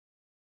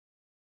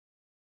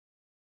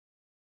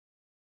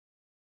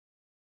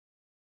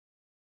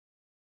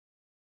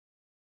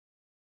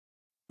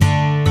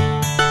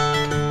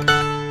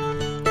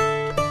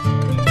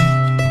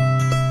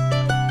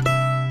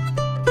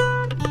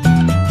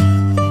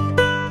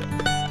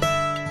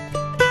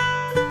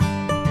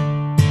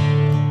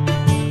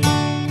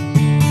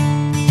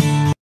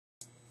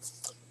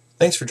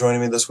Thanks for joining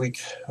me this week.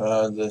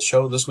 The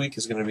show this week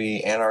is going to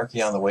be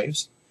Anarchy on the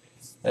Waves.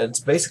 And it's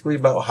basically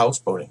about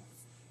houseboating.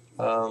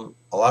 A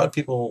lot of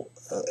people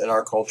in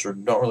our culture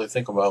don't really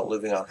think about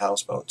living on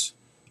houseboats,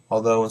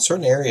 although in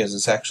certain areas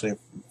it's actually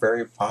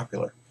very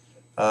popular.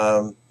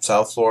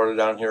 South Florida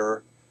down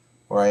here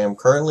where I am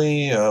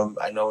currently,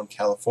 I know in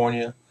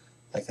California,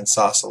 like in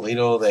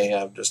Sausalito, they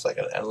have just like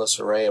an endless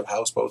array of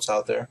houseboats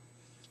out there.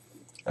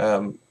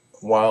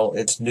 While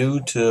it's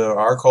new to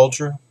our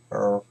culture,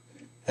 or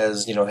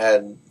has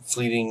had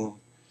fleeting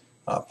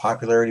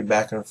popularity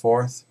back and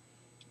forth,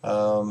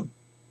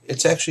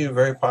 it's actually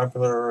very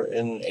popular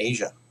in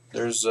Asia.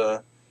 There's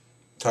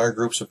entire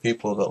groups of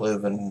people that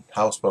live in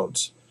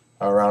houseboats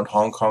around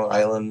Hong Kong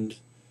Island,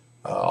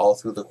 all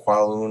through the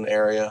Kowloon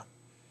area,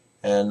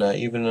 and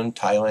even in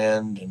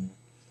Thailand and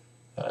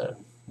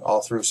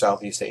all through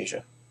Southeast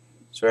Asia.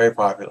 It's very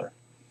popular.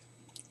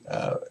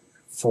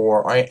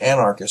 For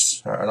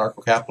anarchists or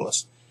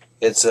anarcho-capitalists,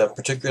 it's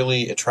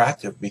particularly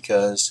attractive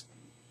because,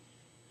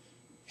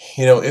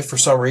 if for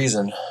some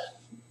reason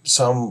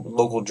some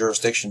local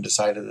jurisdiction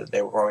decided that they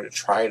were going to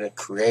try to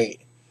create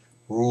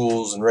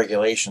rules and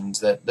regulations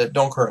that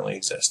don't currently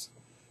exist.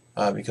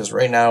 Because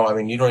right now,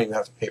 you don't even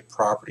have to pay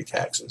property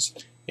taxes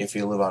if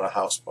you live on a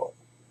houseboat.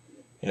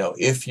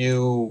 If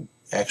you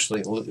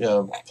actually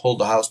pulled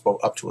the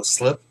houseboat up to a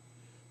slip,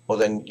 well,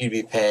 then you'd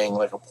be paying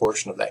like a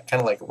portion of that, kind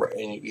of like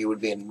you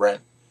would be in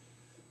rent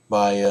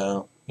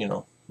by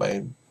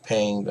by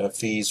paying the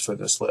fees for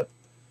the slip.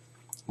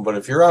 But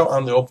if you're out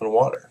on the open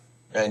water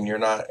and you're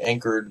not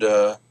anchored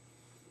in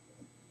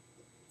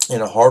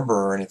a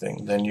harbor or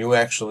anything, then you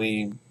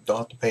actually don't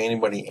have to pay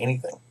anybody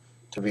anything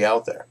to be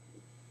out there.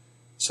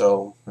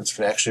 So it's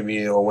going to actually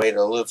be a way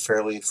to live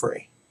fairly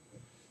free.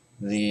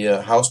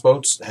 The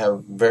houseboats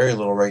have very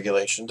little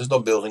regulation. There's no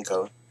building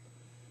code.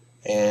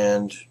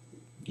 And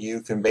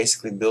you can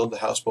basically build the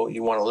houseboat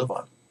you want to live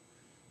on.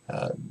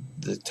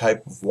 The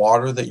type of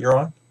water that you're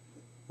on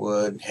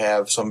would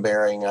have some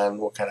bearing on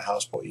what kind of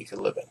houseboat you could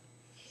live in.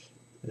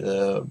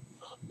 The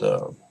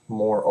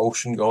more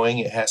ocean going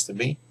it has to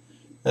be,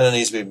 and it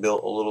needs to be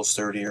built a little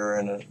sturdier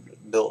and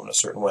built in a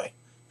certain way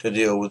to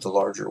deal with the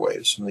larger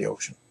waves from the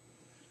ocean.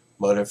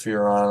 But if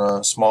you're on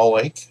a small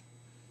lake,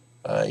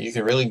 you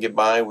can really get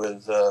by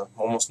with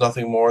almost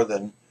nothing more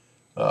than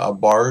a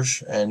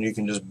barge, and you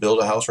can just build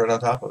a house right on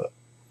top of it.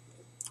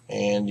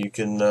 And you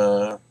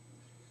can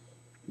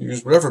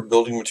use whatever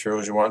building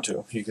materials you want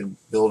to. You can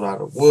build out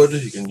of wood,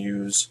 you can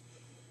use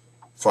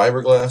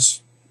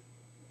fiberglass,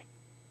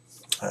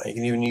 you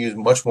can even use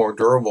much more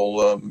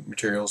durable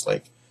materials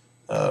like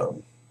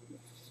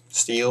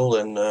steel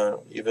and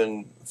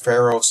even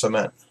ferro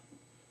cement.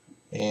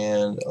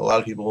 And a lot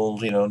of people,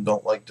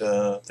 don't like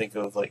to think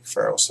of like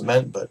ferro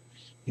cement, but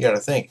you got to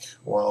think,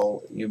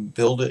 while you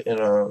build it in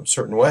a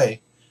certain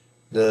way,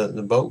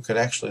 the boat could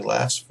actually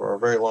last for a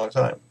very long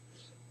time.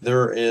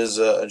 There is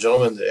a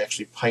gentleman that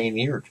actually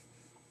pioneered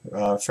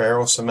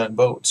ferro cement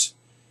boats,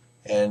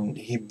 and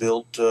he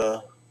built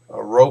a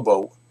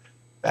rowboat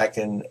back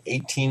in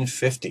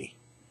 1850.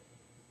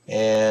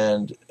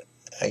 And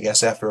I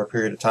guess after a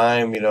period of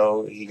time,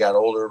 he got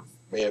older,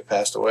 may have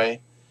passed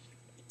away.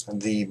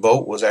 The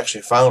boat was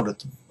actually found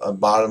at the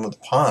bottom of the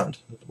pond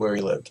where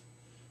he lived,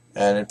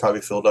 and it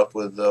probably filled up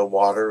with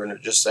water, and it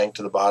just sank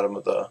to the bottom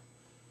of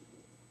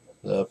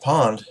the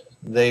pond.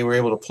 They were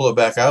able to pull it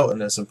back out,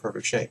 and it's in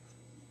perfect shape.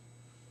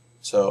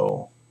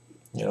 So,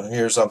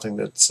 here's something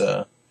that's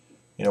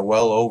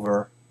well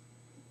over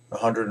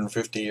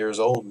 150 years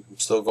old, and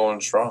still going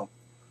strong.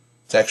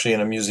 It's actually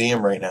in a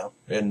museum right now,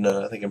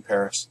 I think in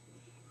Paris.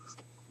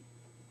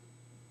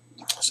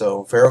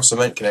 So ferro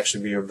cement can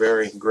actually be a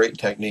very great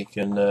technique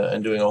in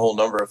doing a whole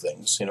number of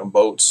things.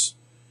 Boats,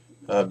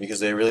 because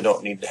they really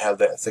don't need to have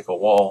that thick a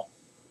wall,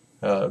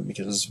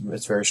 because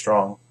it's very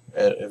strong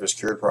if it's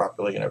cured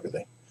properly and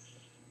everything.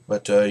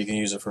 But you can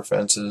use it for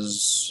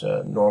fences,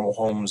 normal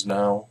homes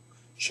now,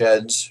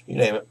 sheds, you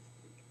name it.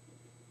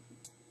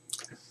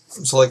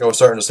 So like I was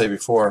starting to say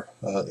before,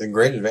 the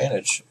great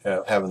advantage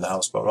of having the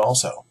houseboat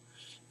also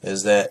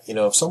is that,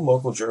 if some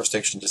local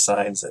jurisdiction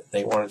decides that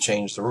they want to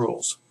change the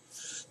rules,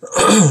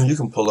 you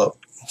can pull up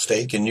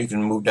stake and you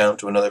can move down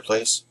to another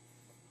place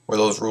where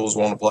those rules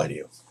won't apply to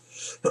you.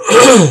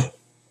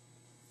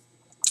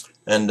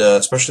 And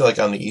especially like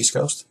on the East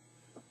Coast,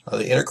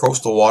 the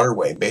intercoastal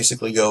waterway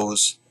basically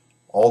goes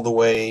all the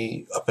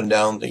way up and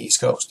down the East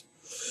Coast.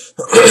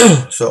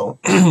 So,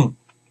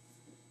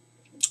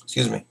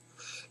 excuse me.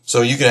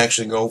 So you can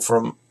actually go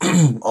from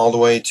all the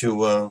way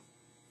to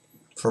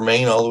from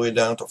Maine all the way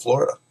down to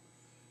Florida.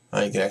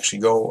 You can actually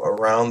go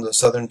around the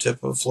southern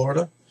tip of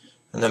Florida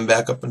and then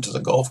back up into the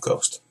Gulf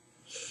Coast,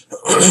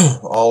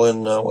 all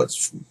in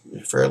what's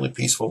fairly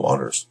peaceful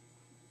waters.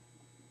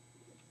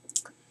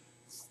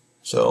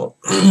 So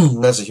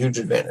that's a huge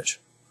advantage,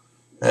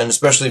 and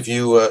especially if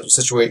you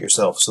situate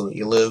yourself so that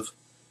you live,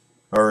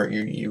 or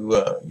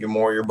you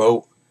moor your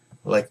boat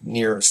like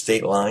near a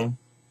state line.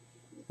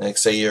 Like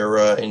say you're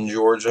in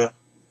Georgia,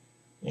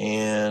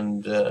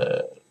 and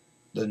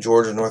the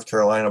Georgia-North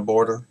Carolina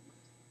border,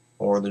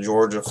 or the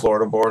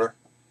Georgia-Florida border,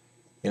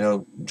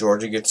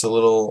 Georgia gets a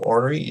little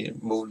ornery, you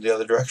move the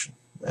other direction,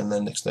 and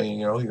then next thing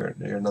you know, you're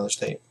in another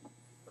state.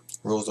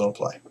 Rules don't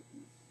apply.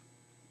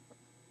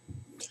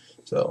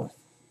 So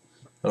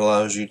it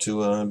allows you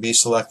to be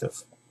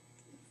selective.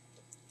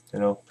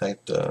 Not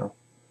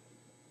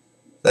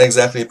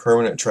exactly a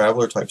permanent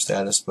traveler type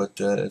status, but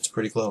it's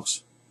pretty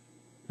close.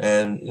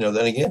 And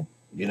then again,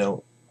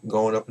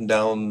 going up and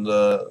down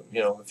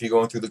if you're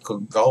going through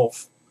the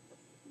Gulf,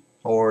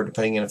 or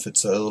depending on if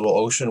it's a little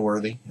ocean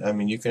worthy, I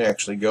mean, you can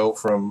actually go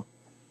from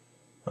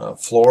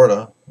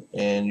Florida,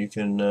 and you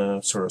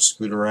can sort of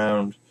scoot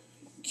around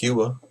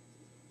Cuba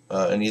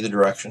in either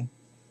direction,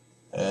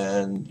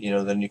 and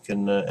then you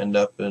can end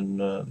up in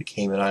the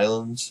Cayman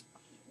Islands.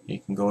 You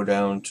can go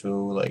down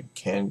to like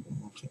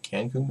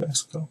Cancun,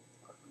 Mexico.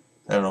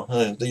 I don't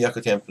know, the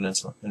Yucatan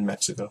Peninsula in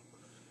Mexico,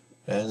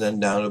 and then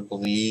down to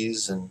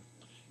Belize, and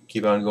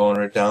keep on going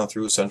right down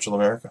through Central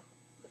America.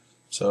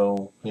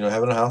 So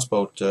having a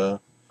houseboat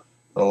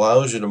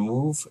allows you to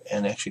move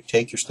and actually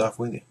take your stuff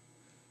with you.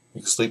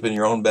 You can sleep in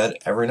your own bed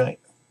every night.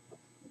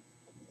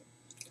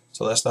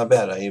 So that's not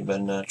bad. I've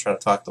been trying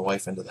to talk the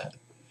wife into that.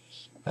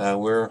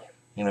 We're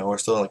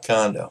still in a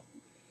condo,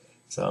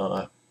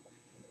 so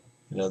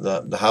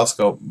the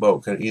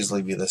houseboat could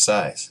easily be the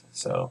size.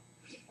 So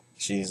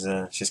she's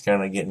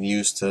kind of getting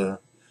used to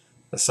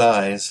the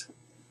size.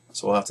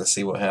 So we'll have to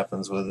see what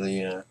happens with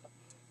the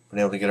being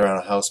able to get around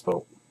a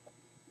houseboat.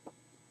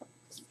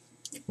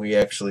 We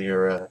actually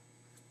are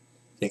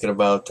thinking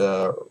about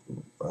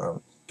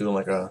doing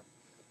like a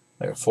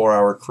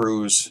 4-hour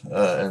cruise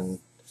and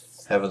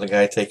having the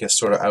guy take us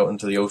sort of out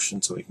into the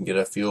ocean so we can get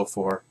a feel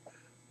for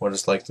what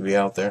it's like to be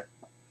out there.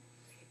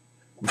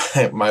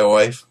 My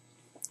wife,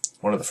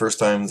 one of the first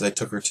times I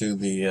took her to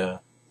it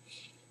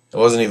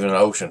wasn't even an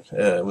ocean.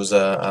 It was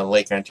on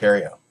Lake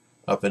Ontario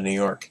up in New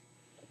York.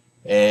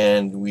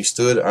 And we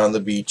stood on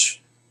the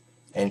beach,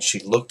 and she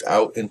looked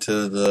out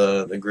into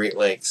the Great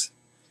Lakes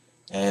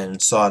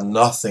and saw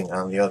nothing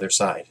on the other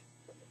side.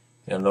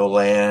 No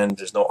land,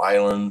 there's no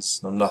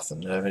islands, no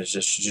nothing. I mean,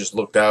 she just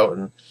looked out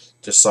and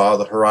just saw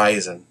the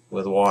horizon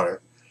with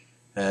water.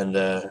 And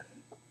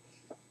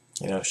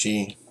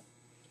she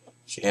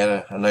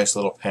had a nice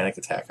little panic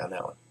attack on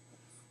that one.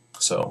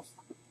 So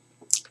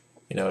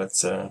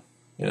it's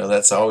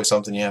that's always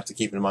something you have to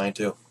keep in mind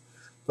too.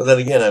 But then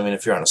again, I mean,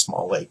 if you're on a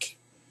small lake,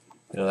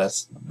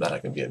 that's not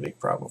going to be a big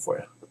problem for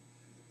you.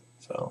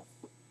 So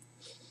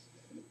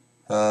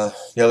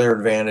the other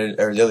advantage,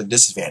 or the other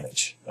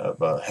disadvantage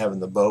of having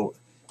the boat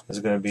is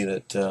going to be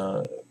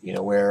that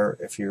where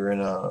if you're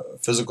in a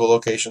physical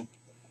location,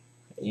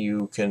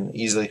 you can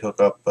easily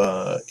hook up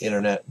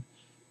internet,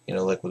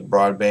 like with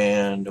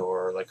broadband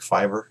or like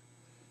fiber.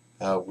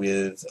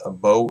 With a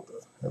boat,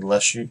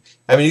 unless you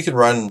can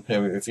run,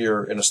 if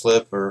you're in a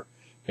slip or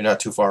you're not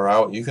too far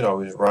out, you can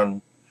always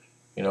run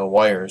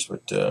wires,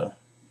 but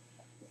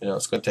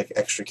it's going to take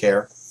extra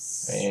care,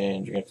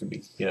 and you're going to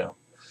be you're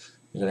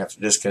going to have to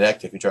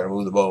disconnect if you try to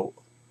move the boat,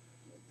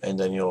 and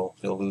then you'll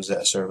lose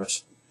that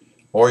service.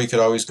 Or you could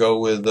always go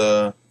with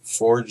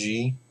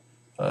 4G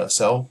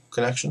cell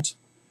connections.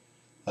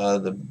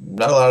 Not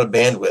a lot of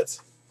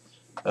bandwidth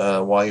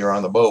while you're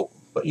on the boat,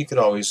 but you could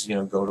always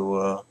go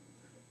to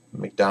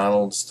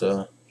McDonald's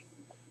to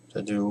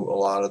do a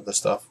lot of the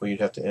stuff where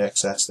you'd have to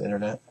access the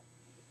internet.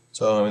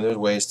 So I mean, there's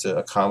ways to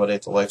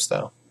accommodate the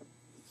lifestyle.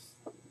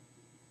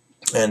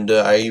 And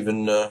I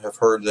even have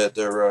heard that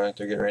they're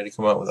getting ready to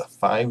come out with a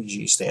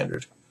 5G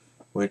standard,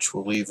 which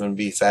will even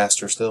be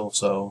faster still.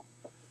 So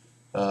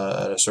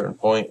at a certain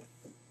point,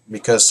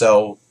 because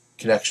cell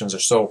connections are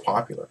so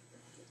popular,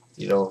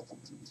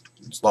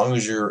 as long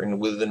as you're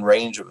within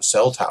range of a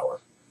cell tower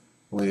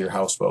with your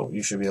houseboat,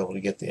 you should be able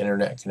to get the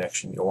internet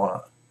connection you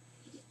want.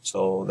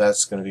 So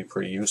that's going to be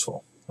pretty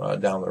useful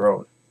down the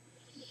road.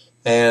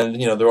 And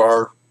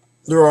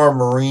there are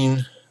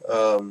marine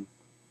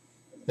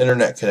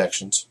internet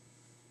connections.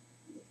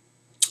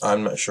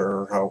 I'm not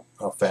sure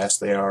how fast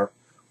they are,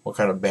 what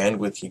kind of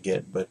bandwidth you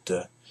get, but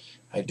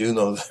I do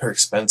know they're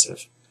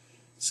expensive.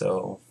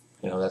 So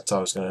that's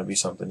always going to be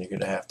something you're going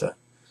to have to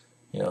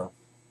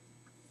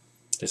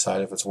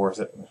decide if it's worth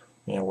it,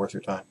 worth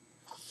your time.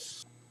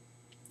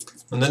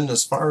 And then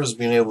as far as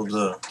being able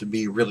to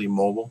be really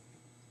mobile,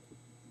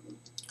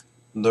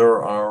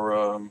 there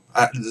are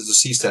there's a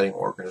seasteading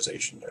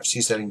organization,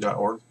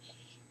 seasteading.org.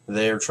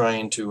 They're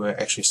trying to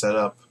actually set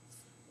up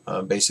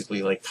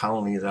basically like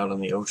colonies out on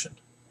the ocean.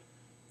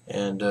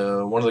 And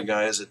one of the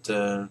guys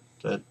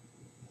that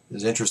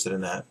is interested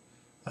in that,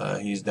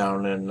 he's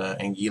down in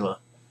Anguilla.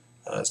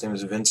 His name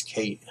is Vince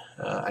Kate.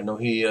 I know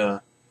he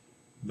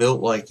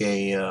built like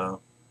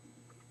got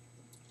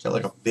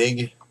like a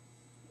big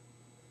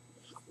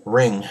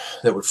ring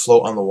that would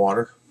float on the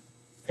water,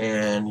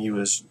 and he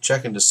was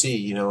checking to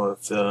see,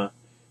 if it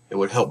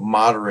would help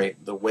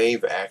moderate the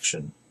wave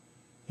action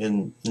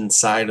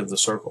inside of the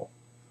circle,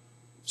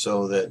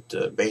 so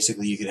that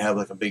basically you could have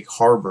like a big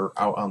harbor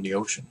out on the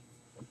ocean.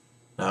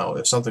 Now,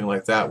 if something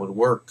like that would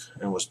work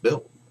and was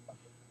built,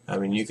 I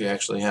mean, you could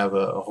actually have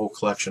a whole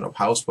collection of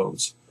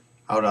houseboats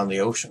out on the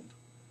ocean,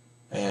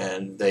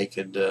 and they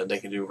could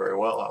do very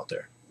well out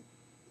there.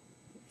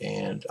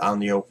 And on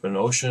the open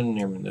ocean,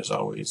 I mean, there's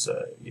always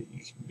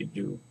you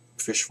do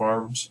fish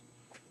farms.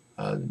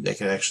 They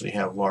could actually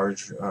have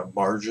large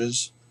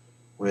barges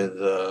with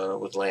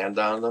land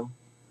on them,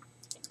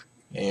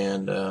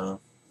 and what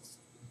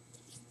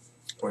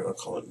do you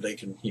call it?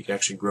 You can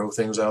actually grow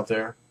things out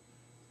there,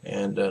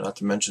 and not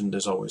to mention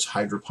there's always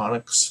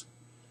hydroponics.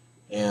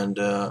 And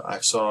I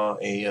saw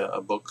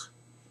a book.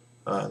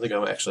 I think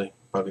I actually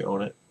probably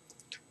own it,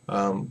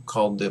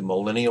 called the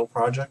Millennial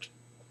Project,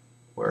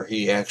 where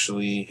he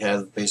actually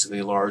has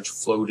basically large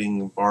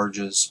floating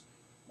barges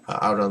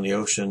out on the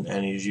ocean,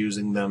 and he's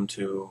using them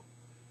to.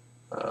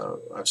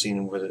 I've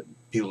seen with it,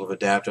 people have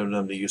adapted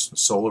them to use some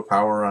solar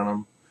power on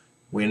them,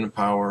 wind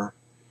power,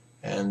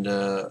 and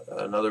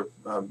another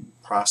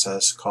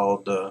process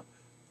called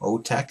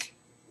OTEC.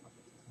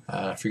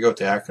 I forget what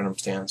the acronym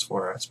stands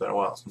for. It's been a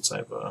while since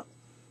I've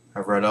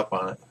read up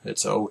on it.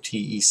 It's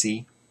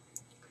OTEC,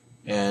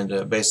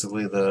 and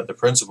basically the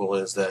principle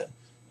is that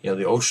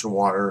the ocean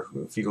water,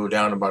 if you go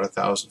down about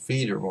 1,000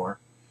 feet or more,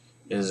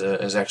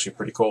 is actually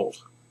pretty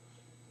cold.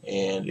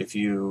 And if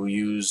you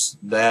use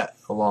that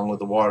along with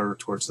the water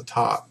towards the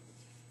top,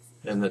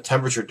 then the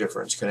temperature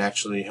difference can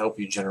actually help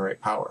you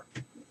generate power.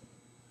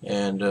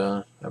 And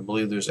I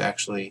believe there's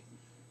actually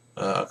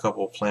a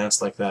couple of plants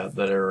like that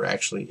are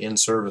actually in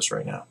service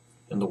right now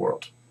in the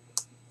world.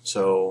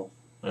 So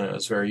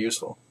it's very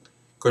useful.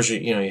 Of course,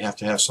 you have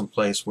to have some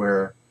place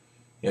where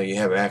you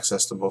have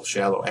access to both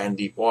shallow and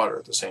deep water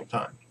at the same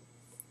time.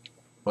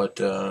 But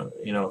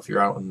if you're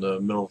out in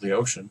the middle of the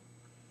ocean,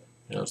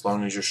 as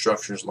long as your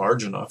structure is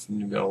large enough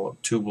and you've got a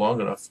tube long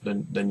enough,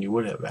 then you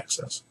would have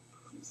access.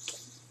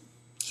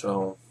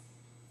 So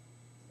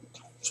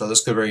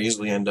this could very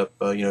easily end up,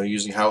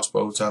 using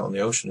houseboats out in the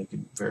ocean. It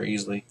could very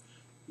easily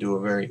do a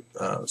very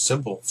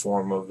simple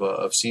form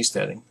of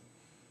seasteading.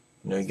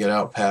 You get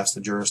out past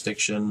the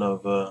jurisdiction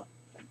of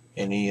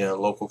any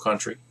local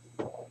country,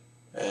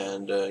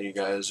 and you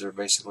guys are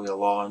basically a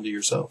law unto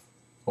yourself,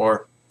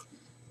 or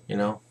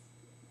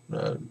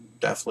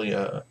definitely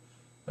an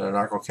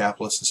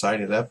anarcho-capitalist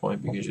society at that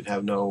point, because you'd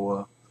have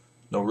no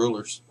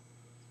rulers.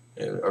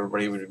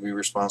 Everybody would be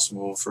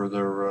responsible for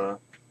their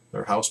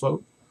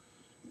houseboat,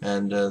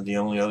 and the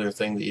only other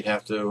thing that you'd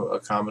have to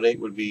accommodate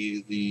would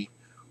be the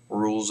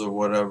rules of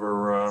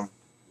whatever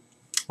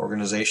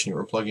organization you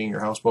were plugging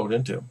your houseboat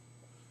into.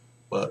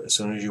 But as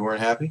soon as you weren't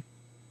happy,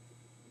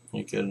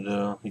 you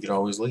could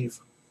always leave.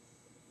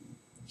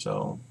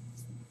 So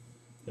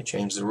they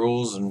changed the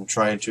rules and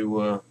tried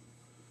to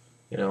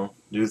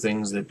do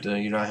things that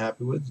you're not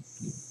happy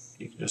with.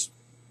 You can just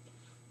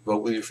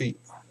vote with your feet,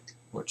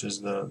 which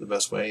is the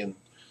best way, and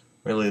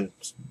really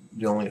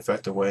the only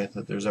effective way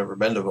that there's ever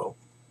been to vote.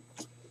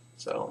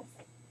 So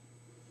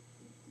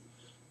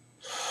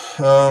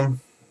I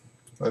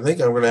think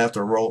I'm going to have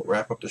to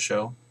wrap up the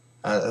show.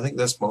 I think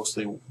that's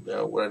mostly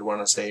what I'd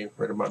want to say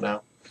right about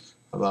now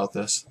about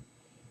this.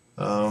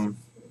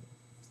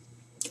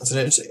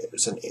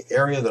 It's an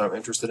area that I'm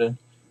interested in,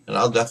 and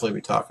I'll definitely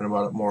be talking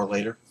about it more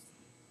later.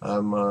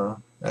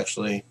 I'm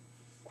actually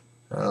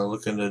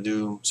looking to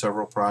do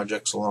several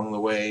projects along the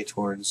way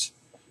towards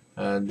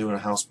doing a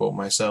houseboat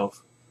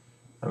myself.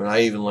 I mean, I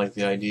even like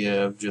the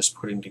idea of just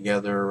putting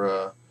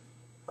together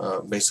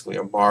basically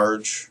a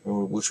barge,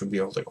 which would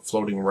be like a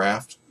floating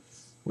raft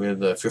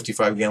with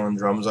 55-gallon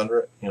drums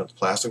under it, the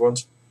plastic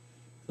ones.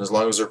 And as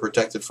long as they're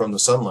protected from the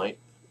sunlight,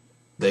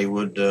 they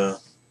would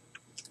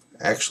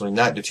actually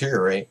not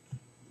deteriorate,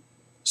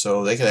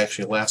 so they could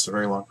actually last a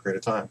very long period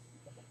of time.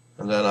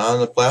 And then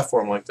on a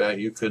platform like that,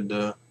 you could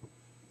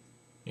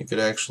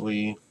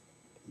actually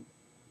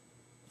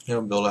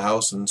build a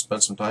house and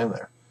spend some time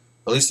there,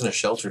 at least in a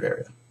sheltered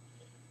area.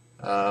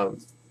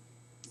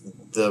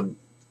 The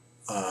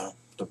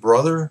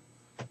brother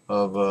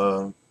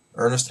of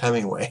Ernest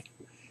Hemingway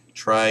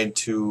tried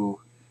to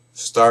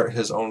start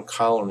his own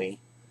colony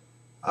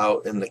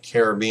out in the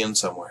Caribbean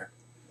somewhere,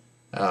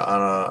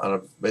 on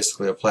a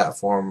basically a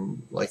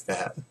platform like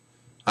that.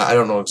 I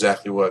don't know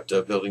exactly what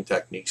building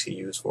techniques he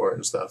used for it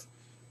and stuff,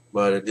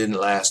 but it didn't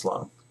last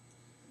long.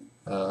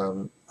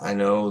 I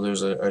know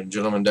there's a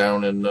gentleman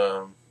down in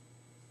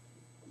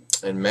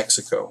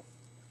Mexico,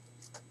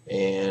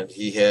 and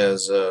he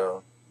has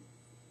the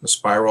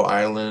Spiral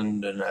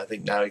Island, and I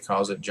think now he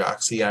calls it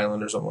Joxy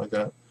Island or something like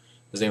that.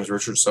 His name is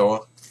Richard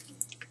Soa.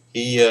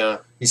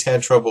 He's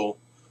had trouble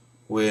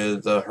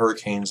with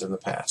hurricanes in the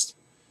past.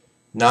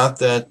 Not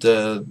that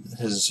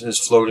his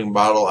floating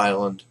bottle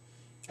island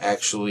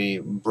actually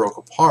broke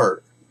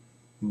apart,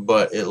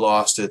 but it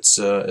lost its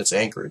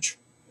anchorage,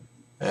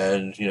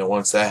 and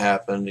once that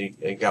happened,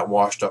 it got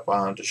washed up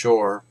onto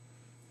shore,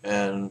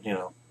 and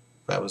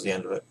that was the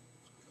end of it.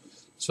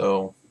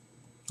 So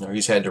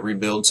he's had to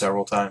rebuild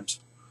several times,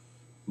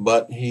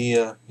 but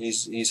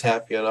he's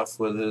happy enough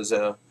with his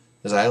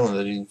island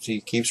that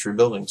he keeps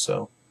rebuilding.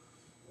 So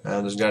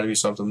there's got to be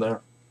something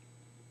there.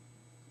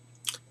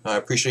 I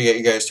appreciate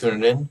you guys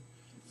tuning in.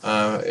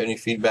 Any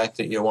feedback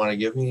that you want to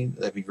give me,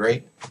 that'd be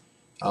great.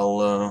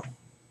 I'll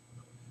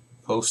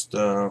post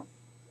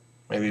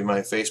maybe my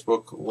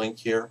Facebook link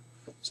here,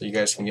 so you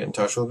guys can get in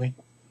touch with me.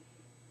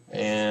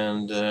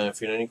 And if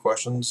you have any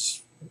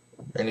questions,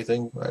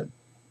 anything,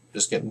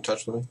 just get in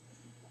touch with me.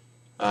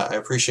 I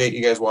appreciate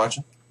you guys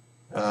watching.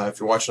 If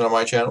you're watching on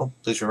my channel,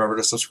 please remember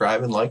to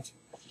subscribe and like.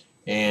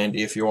 And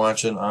if you're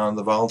watching on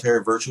the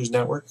Voluntary Virtues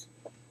Network,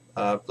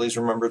 please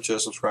remember to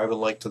subscribe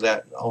and like to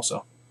that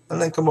also.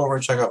 And then come over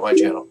and check out my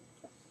channel.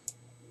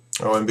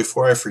 Oh, and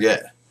before I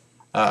forget,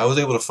 I was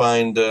able to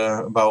find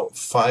about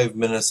 5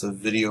 minutes of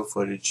video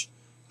footage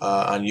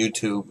on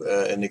YouTube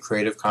in the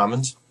Creative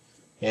Commons.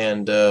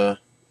 And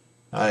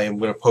I'm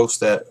going to post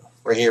that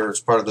right here as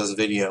part of this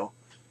video.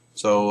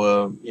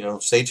 So, you know,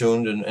 stay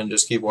tuned and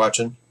just keep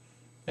watching.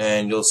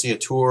 And you'll see a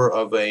tour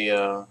of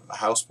a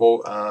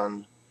houseboat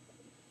on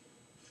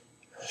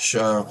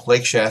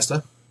Lake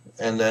Shasta.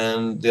 And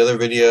then the other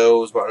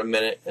video is about a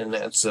minute, and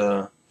that's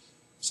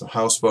some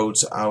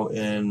houseboats out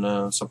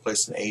in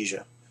someplace in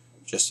Asia,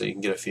 just so you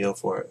can get a feel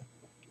for it.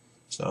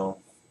 So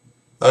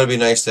that would be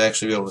nice to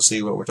actually be able to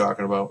see what we're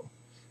talking about.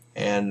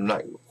 And I'm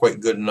not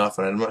quite good enough,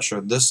 and I'm not sure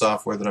this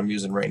software that I'm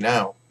using right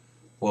now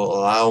will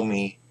allow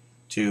me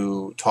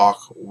to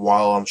talk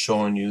while I'm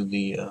showing you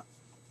the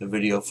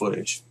video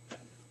footage.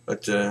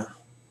 But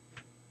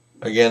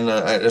again,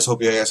 I just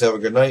hope you guys have a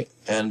good night,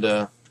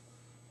 and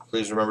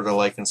please remember to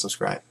like and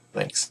subscribe.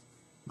 Thanks.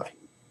 Bye.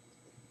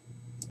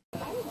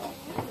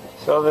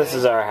 So this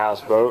is our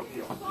houseboat.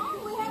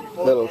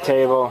 Little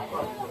table,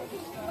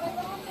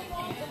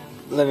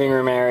 living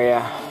room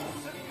area.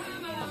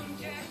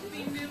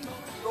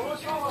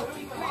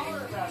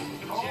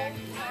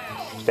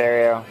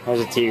 Stereo.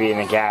 There's a TV in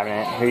the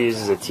cabinet. Who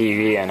uses a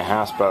TV on a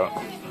houseboat?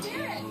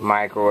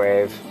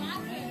 Microwave.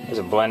 There's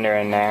a blender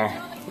in there.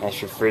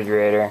 Nice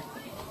refrigerator.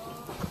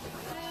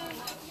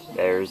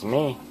 There's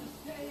me.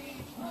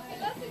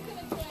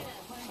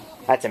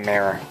 That's a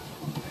mirror.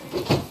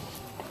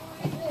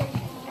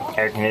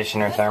 Air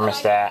conditioner,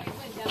 thermostat.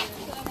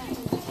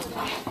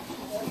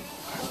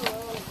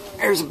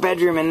 There's a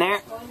bedroom in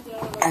there.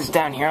 That's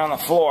down here on the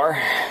floor.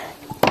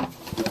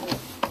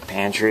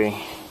 Pantry.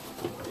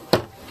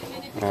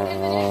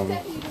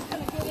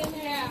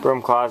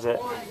 Broom closet.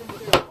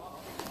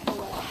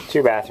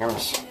 2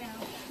 bathrooms.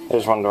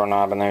 There's one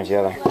doorknob and there's the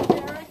other.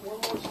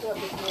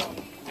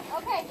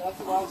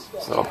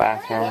 This little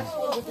bathroom.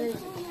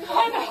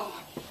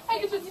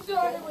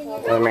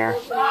 The mirror.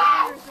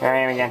 Here I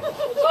am again.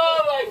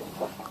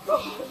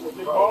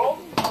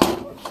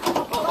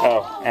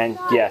 Oh, and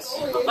yes,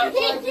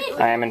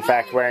 I am in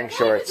fact wearing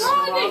shorts.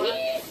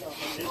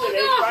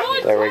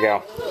 There we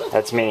go.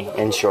 That's me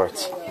in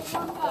shorts.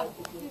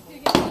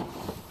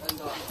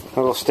 A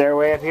little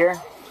stairway up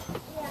here.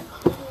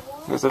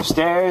 Goes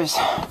upstairs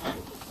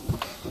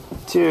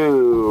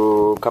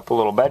to a couple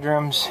little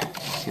bedrooms.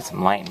 Let's get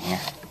some light in here.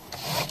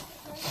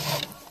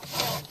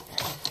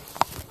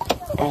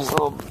 There's a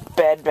little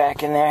bed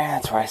back in there.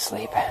 That's where I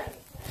sleep.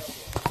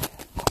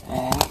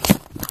 And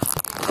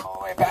all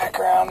the way back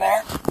around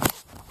there.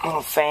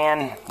 Little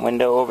fan.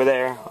 Window over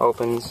there.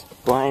 Opens,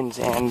 blinds,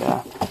 and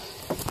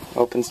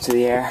opens to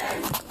the air.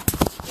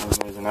 And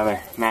there's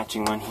another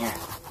matching one here.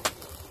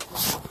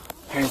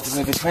 Here's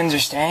where the twins are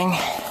staying.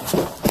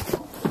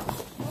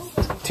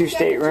 2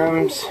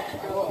 staterooms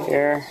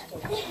here.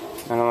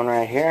 Another one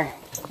right here.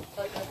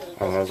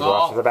 And there's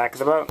off to the back of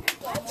the boat.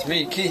 It's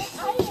me, Keith.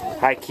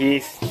 Hi,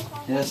 Keith.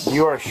 Yes.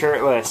 You are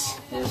shirtless.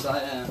 Yes, I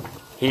am.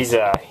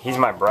 He's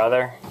my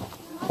brother.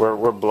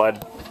 We're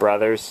blood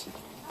brothers,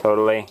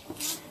 totally.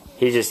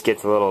 He just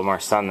gets a little more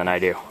sun than I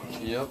do.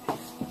 Yep.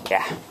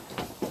 Yeah.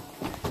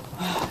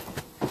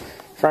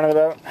 Front of the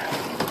boat.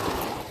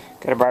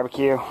 Got a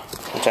barbecue.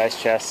 Bunch of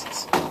ice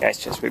chests. The ice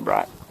chest we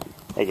brought.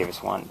 They gave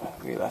us one,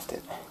 but we left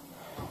it.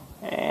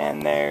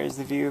 And there's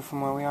the view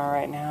from where we are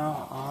right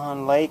now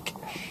on Lake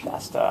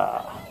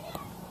Shasta.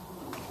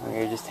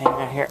 We're just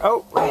hanging out here.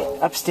 Oh, right,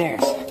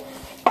 upstairs.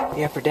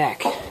 The upper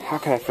deck. How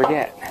could I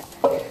forget?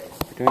 We're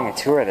doing a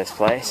tour of this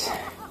place.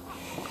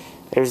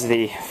 There's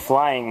the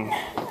flying,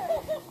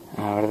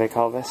 what do they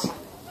call this?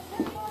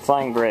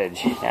 Flying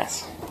bridge,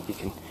 yes. You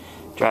can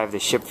drive the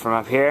ship from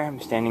up here.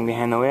 I'm standing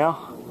behind the wheel.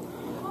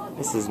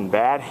 This isn't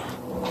bad.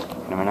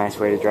 Kind of a nice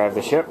way to drive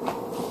the ship.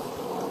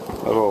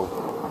 A little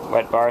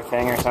wet bar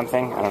thing or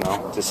something. I don't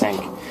know. It's a sink.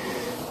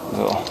 A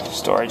little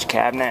storage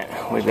cabinet.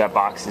 We've got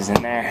boxes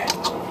in there.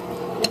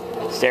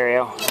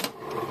 Stereo.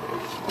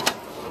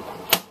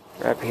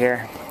 We're up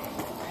here.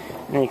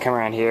 And then you come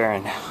around here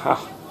and,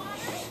 oh,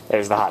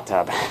 there's the hot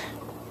tub.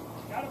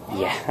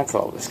 Yeah, that's a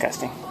little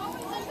disgusting.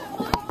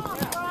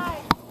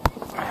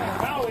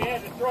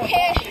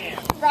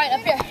 Right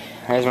up here.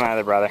 There's my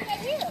other brother.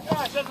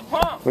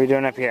 What are you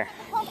doing up here?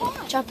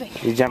 Jumping.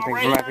 You jumping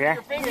from up here?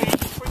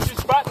 Push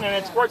this button and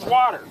it squirts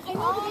water. I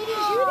know, but they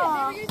didn't do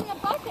that. They were using a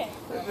bucket.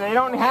 They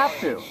don't have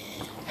to.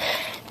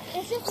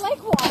 It's just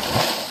lake water.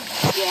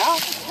 Yeah?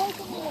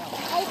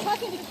 I was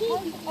talking to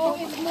Keith. Oh,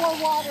 it's more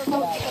water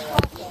going to the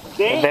bucket.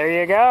 See? There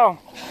you go.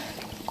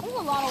 There's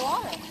a lot of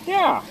water.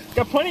 Yeah,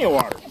 got plenty of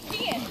water.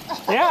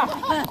 Yeah.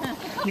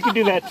 You can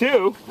do that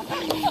too.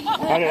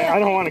 I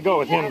don't want to go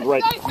with him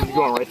right. He's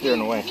going right there in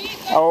the way.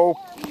 Oh,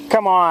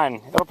 come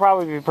on. It'll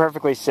probably be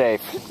perfectly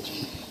safe.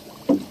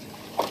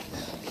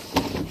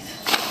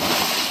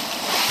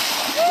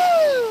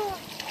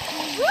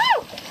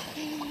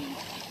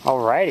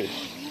 Alrighty.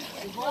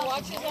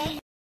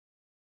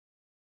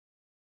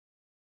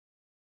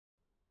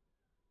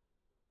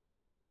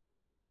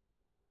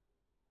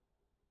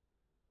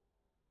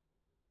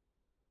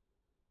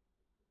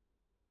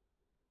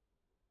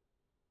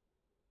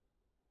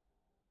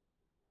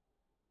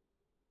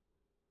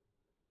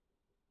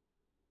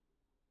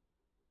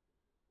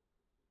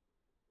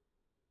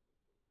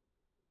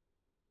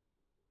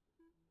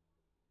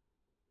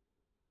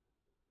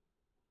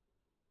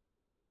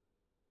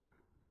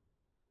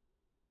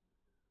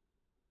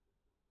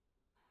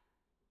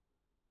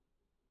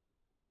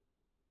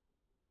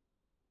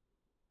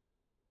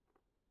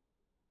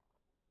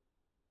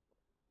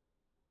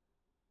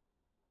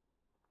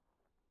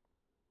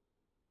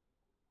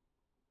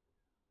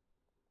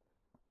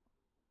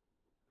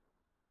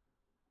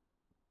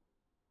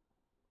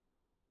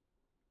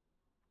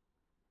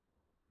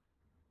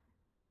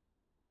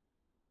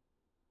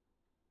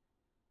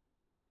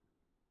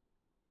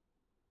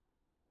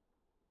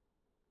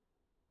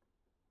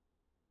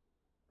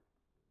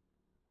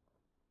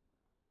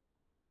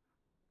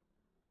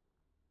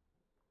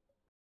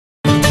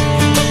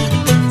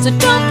 So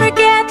don't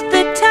forget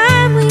the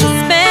time we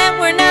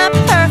spent. We're not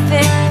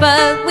perfect,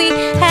 but we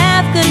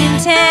have good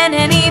intent.